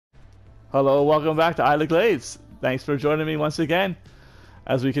Hello, welcome back to Isla Glades. Thanks for joining me once again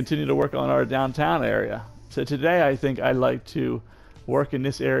as we continue to work on our downtown area. So today I think I'd like to work in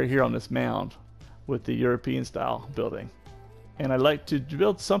this area here on this mound with the European style building. And I'd like to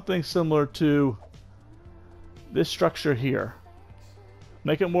build something similar to this structure here.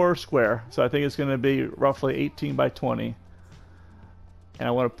 Make it more square, so I think it's going to be roughly 18 by 20. And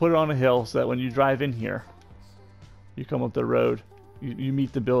I want to put it on a hill so that when you drive in here, you come up the road, you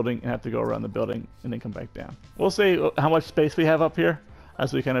meet the building and have to go around the building and then come back down. We'll see how much space we have up here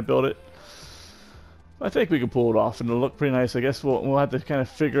as we kind of build it. I think we can pull it off and it'll look pretty nice. I guess we'll have to kind of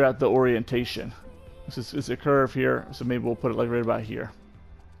figure out the orientation. It's a curve here, so maybe we'll put it like right about here.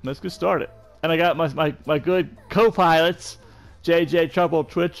 Let's get started. And I got my good co-pilots, JJ, Trouble,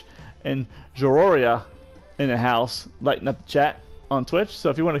 Twitch, and Jororia in the house, lighting up the chat on Twitch.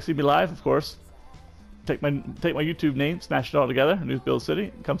 So if you want to see me live, of course, take my YouTube name, smash it all together, News Build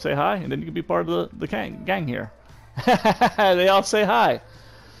City, come say hi, and then you can be part of the gang here. They all say hi.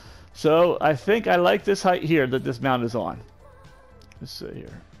 So I think I like this height here that this mount is on. Let's see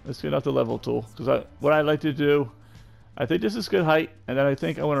here. Let's get out the level tool, because what I like to do, I think this is good height, and then I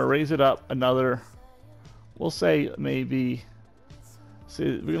think I want to raise it up another, we'll say maybe, see,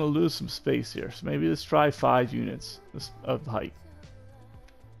 we're going to lose some space here, so maybe let's try 5 units of height.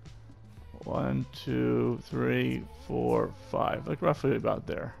 1, 2, 3, 4, 5, like roughly about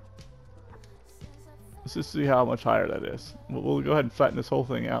there. Let's just see how much higher that is. We'll go ahead and flatten this whole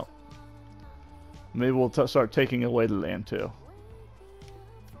thing out. Maybe we'll start taking away the land too.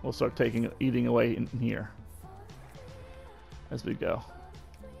 We'll start eating away in here as we go.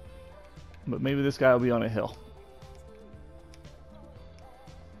 But maybe this guy will be on a hill.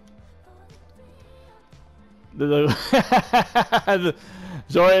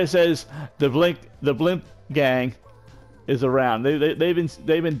 Zoria says the blimp gang is around. They've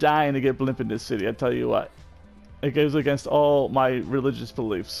been dying to get blimp in this city. I tell you what, it goes against all my religious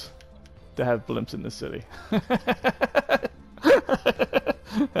beliefs to have blimps in this city.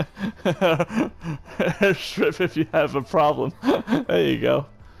 Strip if you have a problem. There you go.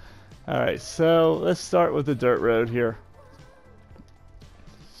 All right, so let's start with the dirt road here.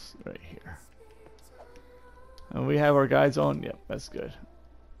 Right here. And we have our guides on. Yep, that's good.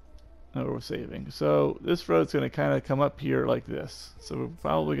 Now we're saving. So this road's going to kind of come up here like this. So we're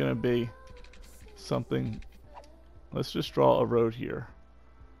probably going to be something. Let's just draw a road here.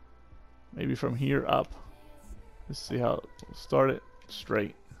 Maybe from here up. Let's see how we'll start it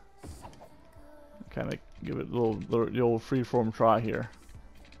straight. Kind of give it the old freeform try here.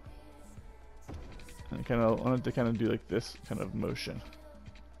 And I wanted to kind of do like this kind of motion.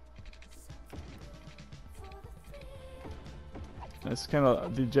 That's kind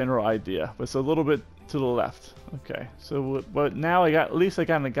of the general idea, but it's a little bit to the left. Okay, so but now at least I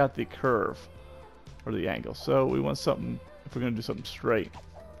kind of got the curve or the angle. So we want something, if we're going to do something straight,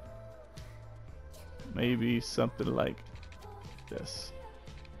 maybe something like this.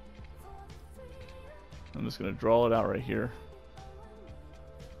 I'm just going to draw it out right here.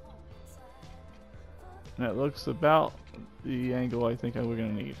 And that looks about the angle I think we're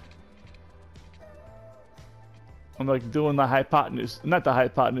going to need. I'm like doing the hypotenuse, not the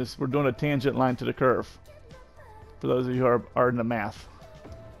hypotenuse, we're doing a tangent line to the curve. For those of you who are in the math.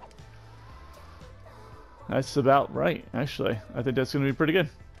 That's about right, actually. I think that's going to be pretty good.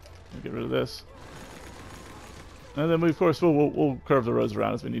 I'll get rid of this. And then of course we'll curve the roads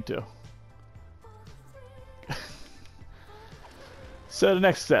around as we need to. So the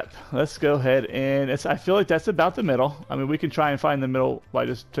next step, let's go ahead and I feel like that's about the middle. I mean, we can try and find the middle by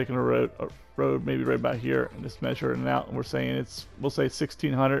just taking a road maybe right about here and just measuring it out. And we're saying we'll say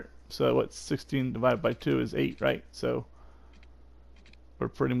 1600. So what 16 divided by 2 is 8, right? So we're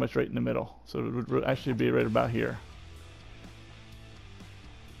pretty much right in the middle. So it would actually be right about here.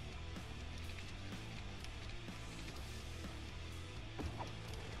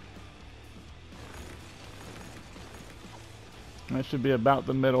 That should be about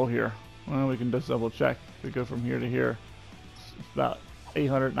the middle here. Well, we can just double check. We go from here to here. It's about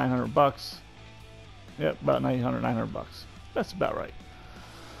 800, 900 bucks. Yep, about 900 bucks. That's about right.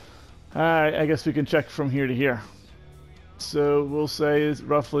 Alright, I guess we can check from here to here. So we'll say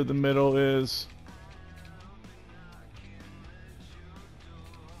roughly the middle is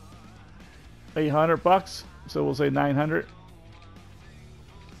 $800. So we'll say 900.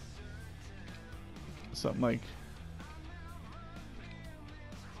 Something like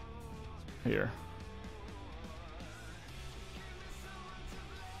here.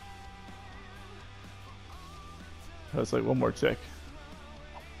 That's like one more tick.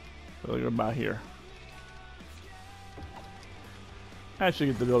 So like about here. That should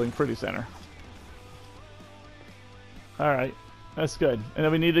get the building pretty center. Alright, that's good. And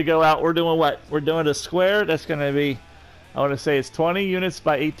then we need to go out, we're doing what? We're doing a square, that's going to be, I want to say it's 20 units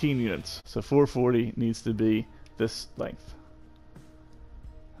by 18 units. So 440 needs to be this length.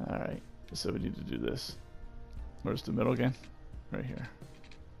 Alright, so we need to do this. Where's the middle again? Right here.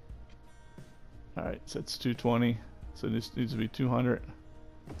 Alright, so it's 220. So this needs to be 200.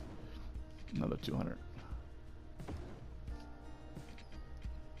 Another 200.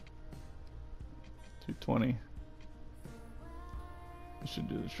 220. This should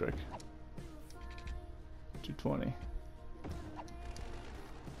do the trick. 220.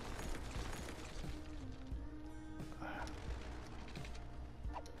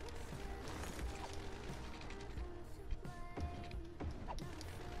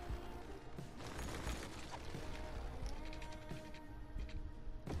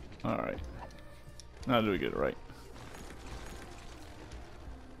 Alright. Now do we get it right?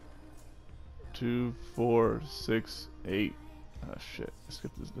 2, 4, 6, 8. Oh shit.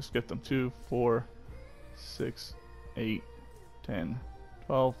 Let's get them. 2, 4, 6, 8, 10,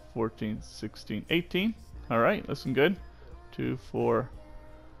 12, 14, 16, 18. Alright, looking good. 2, 4,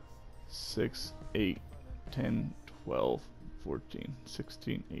 6, 8, 10, 12, 14,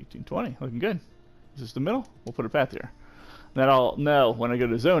 16, 18, 20. Looking good. Is this the middle? We'll put a path here. Then I'll know when I go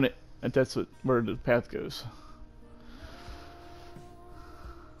to zone it that that's where the path goes.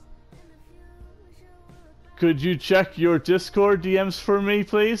 Could you check your Discord DMs for me,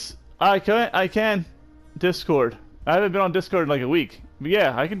 please? I can. Discord. I haven't been on Discord in like a week. But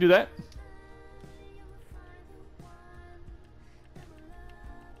yeah, I can do that.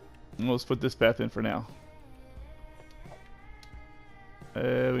 And let's put this path in for now.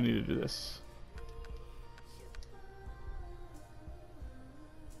 We need to do this.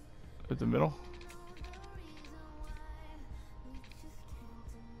 At the middle.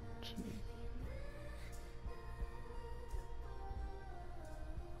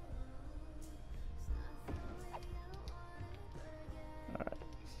 Alright.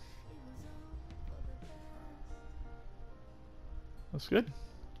 That's good.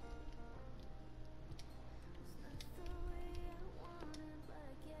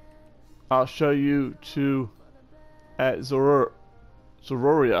 I'll show you to at Zororia.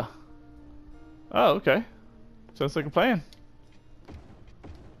 Oh, okay. Sounds like a plan.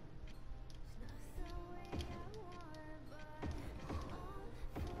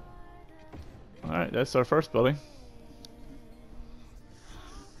 Alright, that's our first building.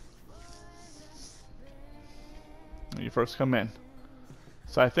 When you first come in.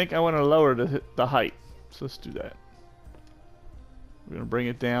 So I think I want to lower the height. So let's do that. We're going to bring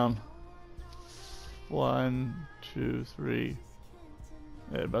it down. 1, 2, 3.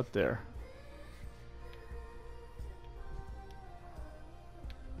 Yeah, about there.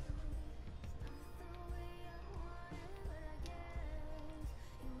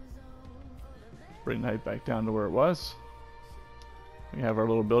 Bring the height back down to where it was. We have our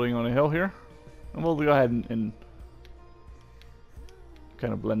little building on a hill here. And we'll go ahead and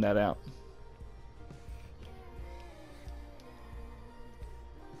kind of blend that out.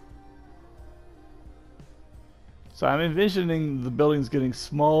 So I'm envisioning the buildings getting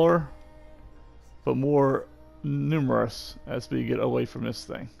smaller, but more numerous as we get away from this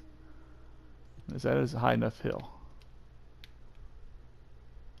thing. As that is a high enough hill.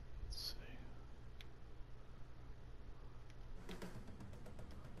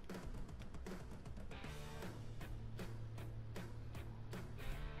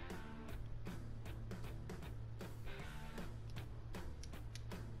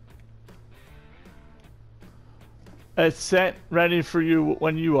 It's set, ready for you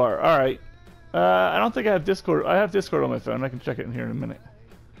when you are. Alright. I don't think I have Discord. I have Discord on my phone. I can check it in here in a minute.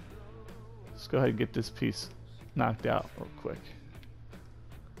 Let's go ahead and get this piece knocked out real quick.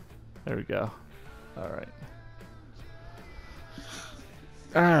 There we go. Alright.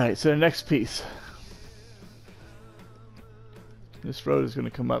 Alright, so the next piece. This road is going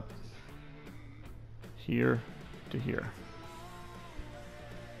to come up here to here.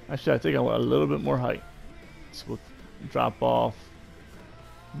 Actually, I think I want a little bit more height. So we'll drop off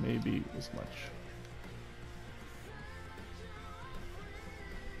maybe as much.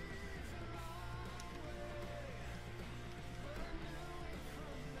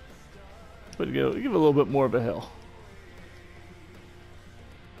 But give a little bit more of a hill.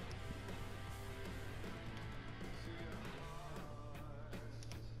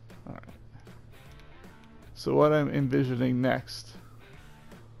 Alright. So what I'm envisioning next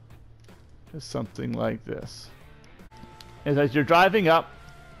is something like this. Is as you're driving up,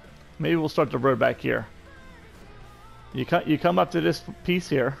 maybe we'll start the road back here. You come up to this piece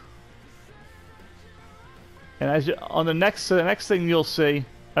here, and as you on the next thing you'll see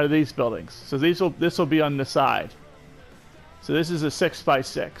are these buildings. So this will be on the side. So this is a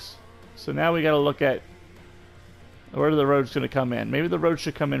 6x6. So now we got to look at where the road's going to come in. Maybe the road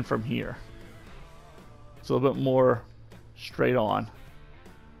should come in from here. It's a little bit more straight on.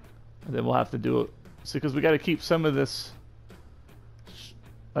 And then we'll have to do it. See, because we got to keep some of this.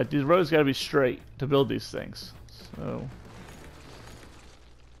 Like these roads got to be straight to build these things. So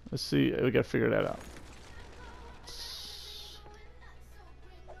let's see. We got to figure that out.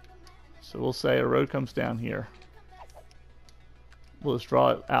 So we'll say a road comes down here. We'll just draw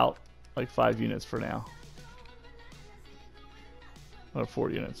it out like 5 units for now. Or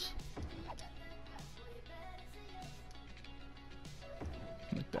 4 units.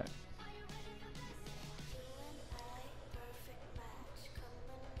 Like that.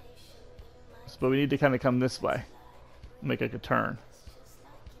 But we need to kind of come this way. Make like a turn.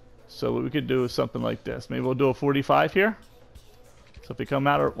 So what we could do is something like this. Maybe we'll do a 45 here. So if we come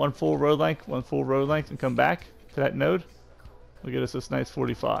out at one full road length and come back to that node, we'll get us this nice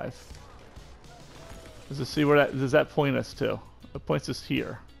 45. Let's just see where that does that point us to. It points us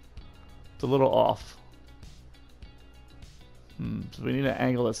here. It's a little off. So we need an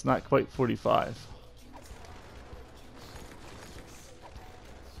angle that's not quite 45.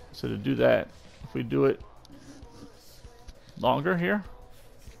 So to do that, if we do it longer here,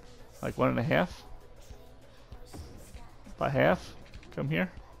 like 1.5 by half, come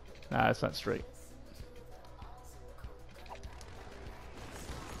here. Nah, it's not straight.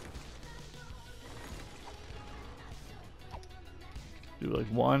 Do like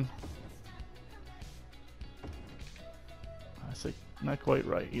 1. That's like not quite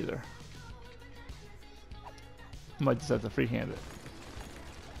right either. Might just have to freehand it.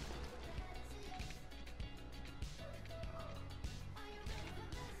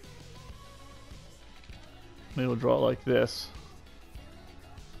 Maybe we'll draw it like this.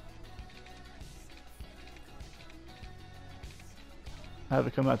 Have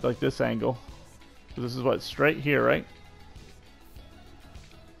it come out like this angle. So this is what, straight here, right?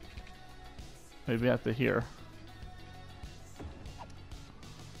 Maybe out to here.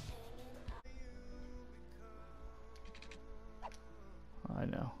 I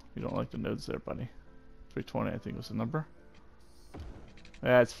know. You don't like the nodes there, buddy. 320, I think was the number.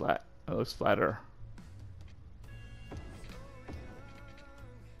 Yeah, it's flat. It looks flatter.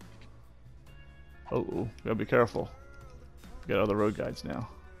 Oh, gotta be careful. We got other road guides now.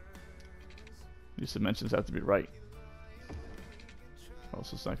 These dimensions have to be right. Or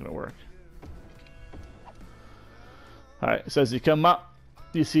else it's not gonna work. Alright, so as you come up,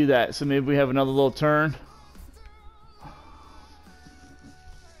 you see that. So maybe we have another little turn.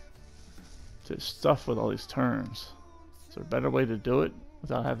 It's stuff with all these turns. Is there a better way to do it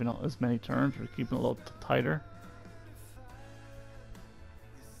without having as many turns or keeping it a little tighter?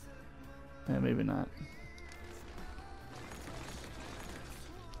 Yeah, maybe not.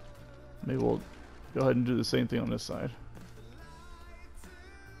 Maybe we'll go ahead and do the same thing on this side.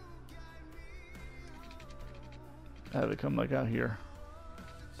 Have it come like out here.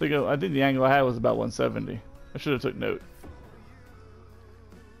 I think the angle I had was about 170. I should have took note.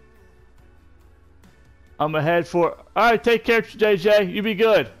 I'm ahead for. All right, take care, JJ. You be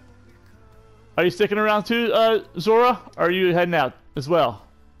good. Are you sticking around too, Zora? Or are you heading out as well?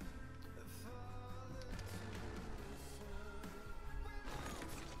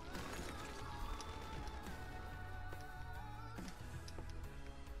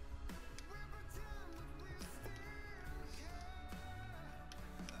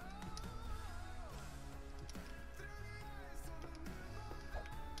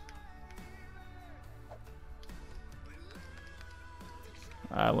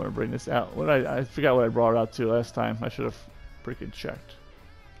 I want to bring this out. I forgot what I brought it out to last time. I should have freaking checked.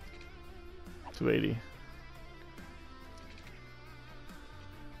 280.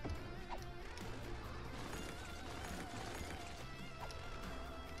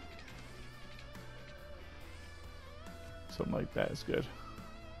 Something like that is good.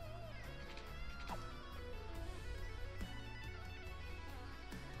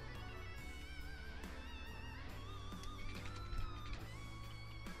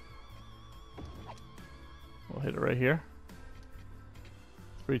 We'll hit it right here.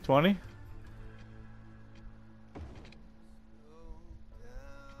 320.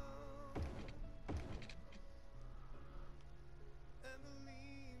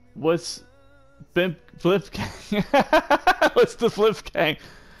 What's Flip Gang? What's the Flip Gang?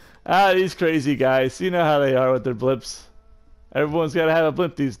 Ah, these crazy guys. You know how they are with their blips. Everyone's got to have a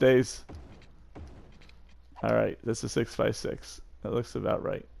blimp these days. Alright, that's a 656. That looks about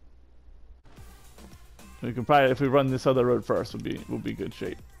right. We can probably, if we run this other road first, we'll be good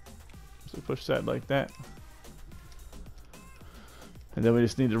shape. So push that like that. And then we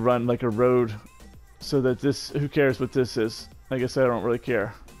just need to run like a road so that this, who cares what this is? I guess I don't really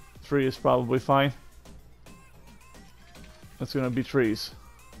care. 3 is probably fine. That's gonna be trees.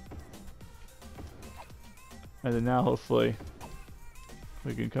 And then now hopefully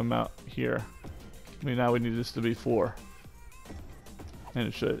we can come out here. I mean, now we need this to be 4. And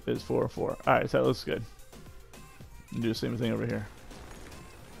it's 4 and 4. Alright, so that looks good. And do the same thing over here.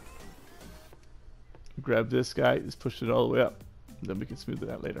 Grab this guy, just push it all the way up. Then we can smooth it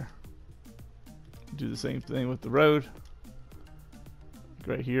out later. Do the same thing with the road.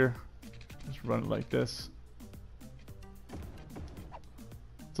 Right here. Just run it like this.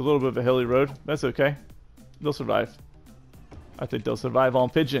 It's a little bit of a hilly road. That's okay. They'll survive. I think they'll survive on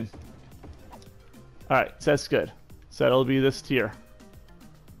pigeon. Alright, so that's good. So that'll be this tier.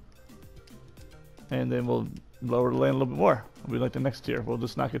 And then we'll lower the land a little bit more. It'll be like the next tier. We'll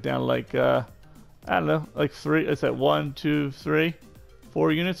just knock it down like, I don't know, like 3. It's at 1, 2, 3,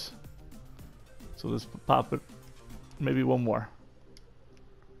 4 units. So let's pop it. Maybe one more.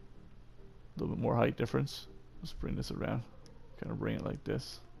 A little bit more height difference. Let's bring this around. Kind of bring it like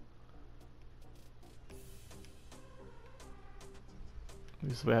this. At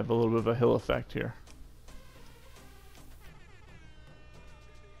least we have a little bit of a hill effect here.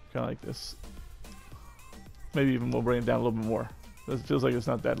 Kind of like this. Maybe even we'll bring it down a little bit more. It feels like it's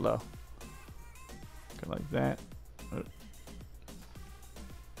not that low. Kind of like that. Kind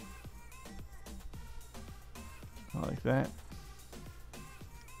of like that.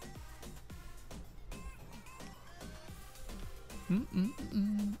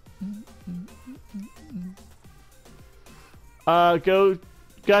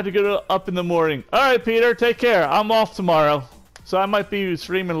 Got to go up in the morning. All right, Peter, take care. I'm off tomorrow, so I might be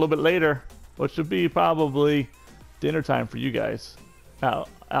streaming a little bit later, which should be probably dinner time for you guys out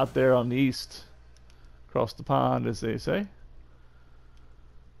there on the east, across the pond, as they say.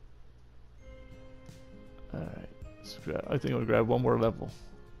 All right, I think we'll grab one more level.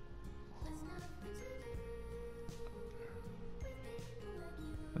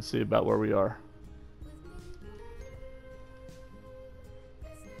 Let's see about where we are.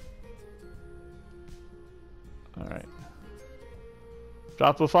 Alright.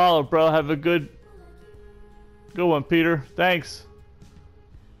 Drop a follow, bro. Have a good one, Peter. Thanks.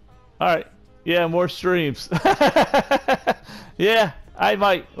 Alright. Yeah, more streams. Yeah, I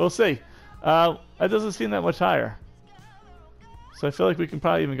might. We'll see. It doesn't seem that much higher. So I feel like we can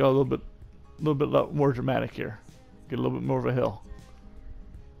probably even go a little bit more dramatic here. Get a little bit more of a hill.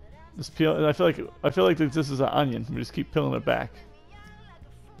 Just peel. I feel like this is an onion. We just keep peeling it back.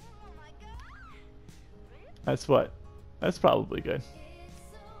 That's what. That's probably good.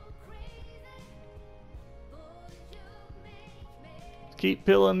 Keep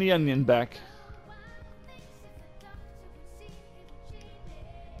peeling the onion back.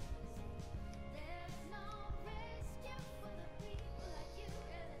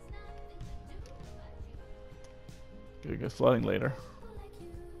 Gonna get flooding later.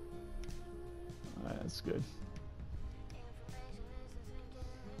 That's good.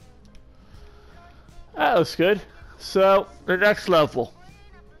 That looks good. So the next level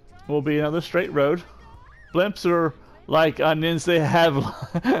will be another straight road. Blimps are like onions; they have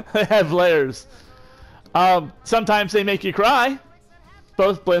they have layers. Sometimes they make you cry.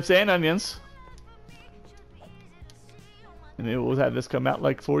 Both blimps and onions. And then we'll have this come out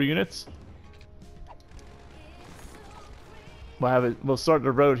like 4 units. We'll have it. We'll start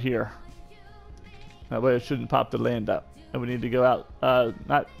the road here. That way it shouldn't pop the land up. And we need to go out,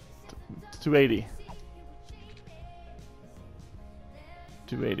 not 280.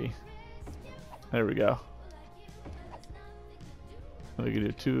 280. There we go. And we can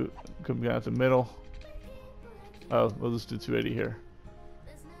do 2, come down the middle. Oh, we'll just do 280 here.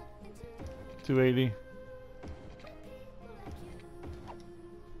 280.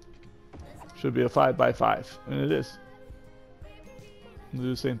 Should be a 5x5, and it is. We'll do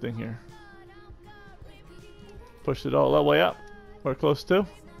the same thing here. Push it all the way up. We're close to. Like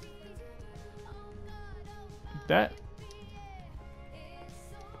that.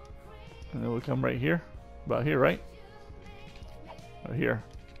 And then we'll come right here. About here, right? Right here.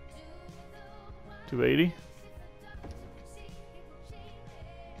 280.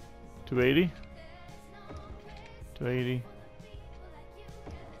 280. 280.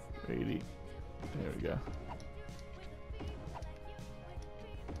 280. There we go.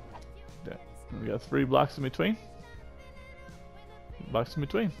 That. And we got 3 blocks in between. Blocks in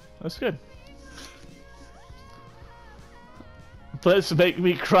between. That's good. Blips make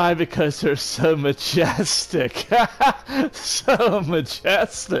me cry because they're so majestic. So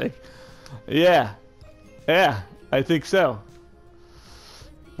majestic. Yeah. Yeah, I think so.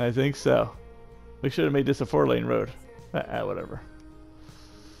 I think so. We should have made this a 4-lane road. Whatever.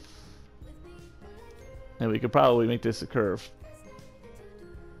 And we could probably make this a curve.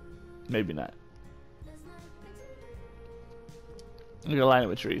 Maybe not. We're gonna line it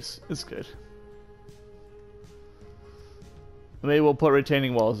with trees. It's good. Maybe we'll put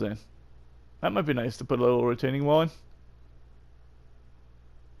retaining walls in. That might be nice to put a little retaining wall in.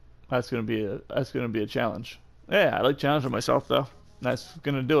 That's gonna be a challenge. Yeah, I like challenging myself though. That's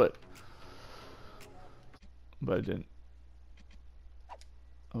gonna do it. But I didn't.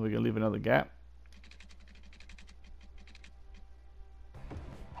 Are we gonna leave another gap?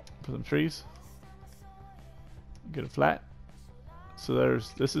 Put some trees. Get it flat. So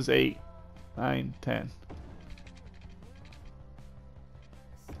this is 8, 9, 10.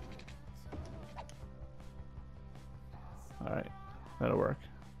 Alright, that'll work.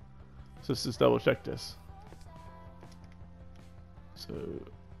 So let's just double check this. So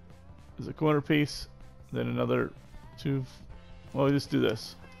there's a corner piece, then another 2. Well, we just do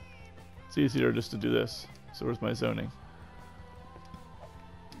this. It's easier just to do this. So where's my zoning?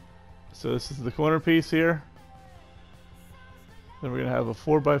 So this is the corner piece here. Then we're gonna have a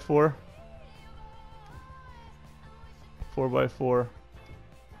 4x4, 4x4,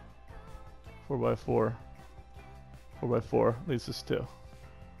 4x4, 4x4 leaves us 2.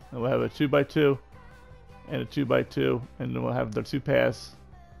 And we'll have a 2x2 and a 2x2, and then we'll have the 2 paths.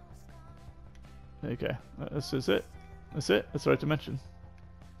 Okay, this is it. That's it. That's the right dimension.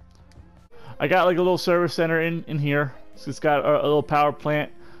 I got like a little service center in here. So it's got a little power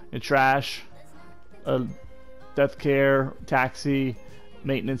plant and trash, death care, taxi,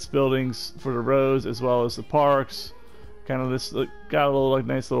 maintenance buildings for the roads as well as the parks. Kind of this got a little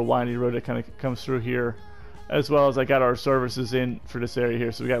nice little windy road that kind of comes through here, as well as I got our services in for this area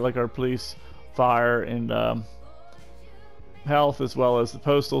here. So we got like our police, fire, and health, as well as the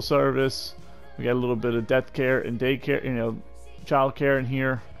postal service. We got a little bit of death care and daycare, child care in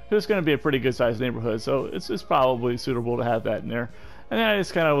here. It's going to be a pretty good sized neighborhood, so it's probably suitable to have that in there. And then I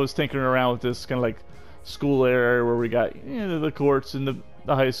just kind of was tinkering around with this kind of like school area where we got the courts and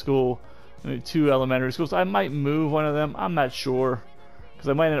the high school, and 2 elementary schools. I might move one of them. I'm not sure, because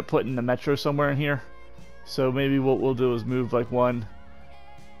I might end up putting the metro somewhere in here. So maybe what we'll do is move like one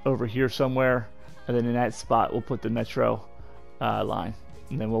over here somewhere, and then in that spot we'll put the metro line.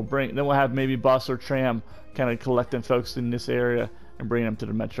 And then we'll have maybe bus or tram kind of collecting folks in this area and bringing them to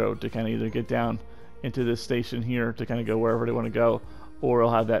the metro to kind of either get down into this station here to kind of go wherever they want to go, or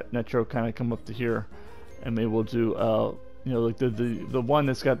I'll have that metro kind of come up to here, and maybe we'll do like the one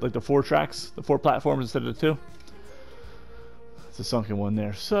that's got like the 4 tracks, the 4 platforms instead of the 2. It's a sunken one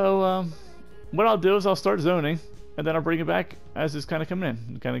there. So what I'll do is I'll start zoning, and then I'll bring it back as it's kind of coming in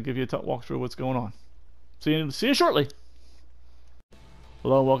and kind of give you a walk through what's going on. See you shortly.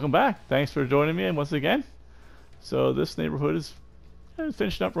 Hello and welcome back. Thanks for joining me once again. So this neighborhood is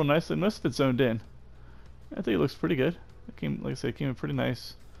finishing up real nicely. Most of it's zoned in. I think it looks pretty good. Like I said, it came in pretty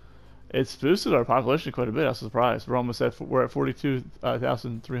nice. It's boosted our population quite a bit. I was surprised. We're at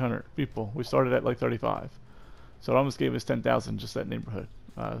 42,300 people. We started at like 35, so it almost gave us 10,000 just that neighborhood,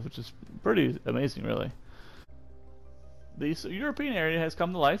 which is pretty amazing, really. The European area has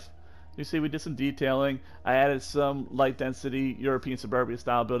come to life. You see, we did some detailing. I added some light density European suburbia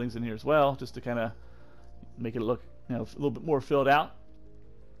style buildings in here as well, just to kind of make it look, a little bit more filled out.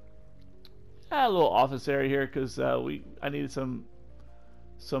 A little office area here because I needed some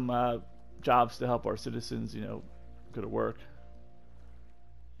jobs to help our citizens, go to work.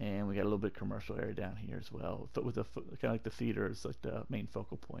 And we got a little bit of commercial area down here as well, with the kind of like the theater is like the main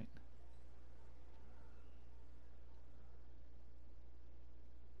focal point.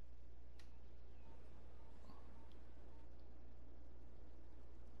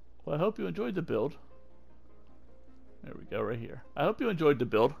 Well, I hope you enjoyed the build. There we go, right here. I hope you enjoyed the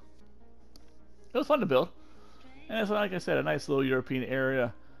build. It was fun to build. And it's, like I said, a nice little European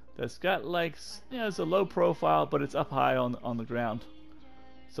area that's got like, it's a low profile, but it's up high on the ground.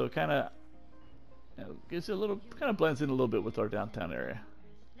 So it kind of gives you a little, kind of blends in a little bit with our downtown area.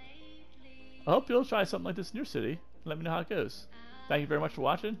 I hope you'll try something like this in your city. Let me know how it goes. Thank you very much for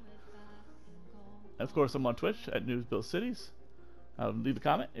watching. And of course, I'm on Twitch at News Build Cities. Leave a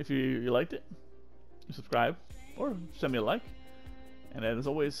comment if you liked it. Subscribe or send me a like. And as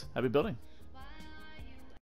always, happy building.